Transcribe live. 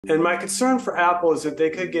And my concern for Apple is that they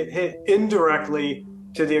could get hit indirectly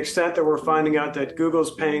to the extent that we're finding out that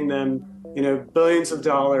Google's paying them, billions of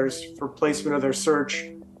dollars for placement of their search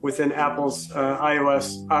within Apple's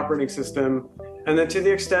iOS operating system. And then to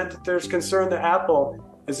the extent that there's concern that Apple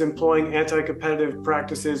is employing anti-competitive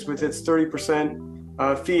practices with its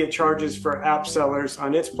 30% fee it charges for app sellers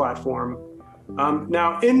on its platform.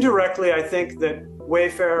 Now, indirectly, I think that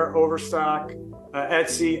Wayfair, Overstock,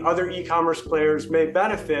 Etsy, other e-commerce players may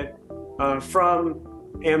benefit from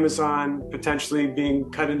Amazon potentially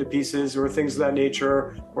being cut into pieces or things of that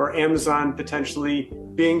nature, or Amazon potentially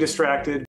being distracted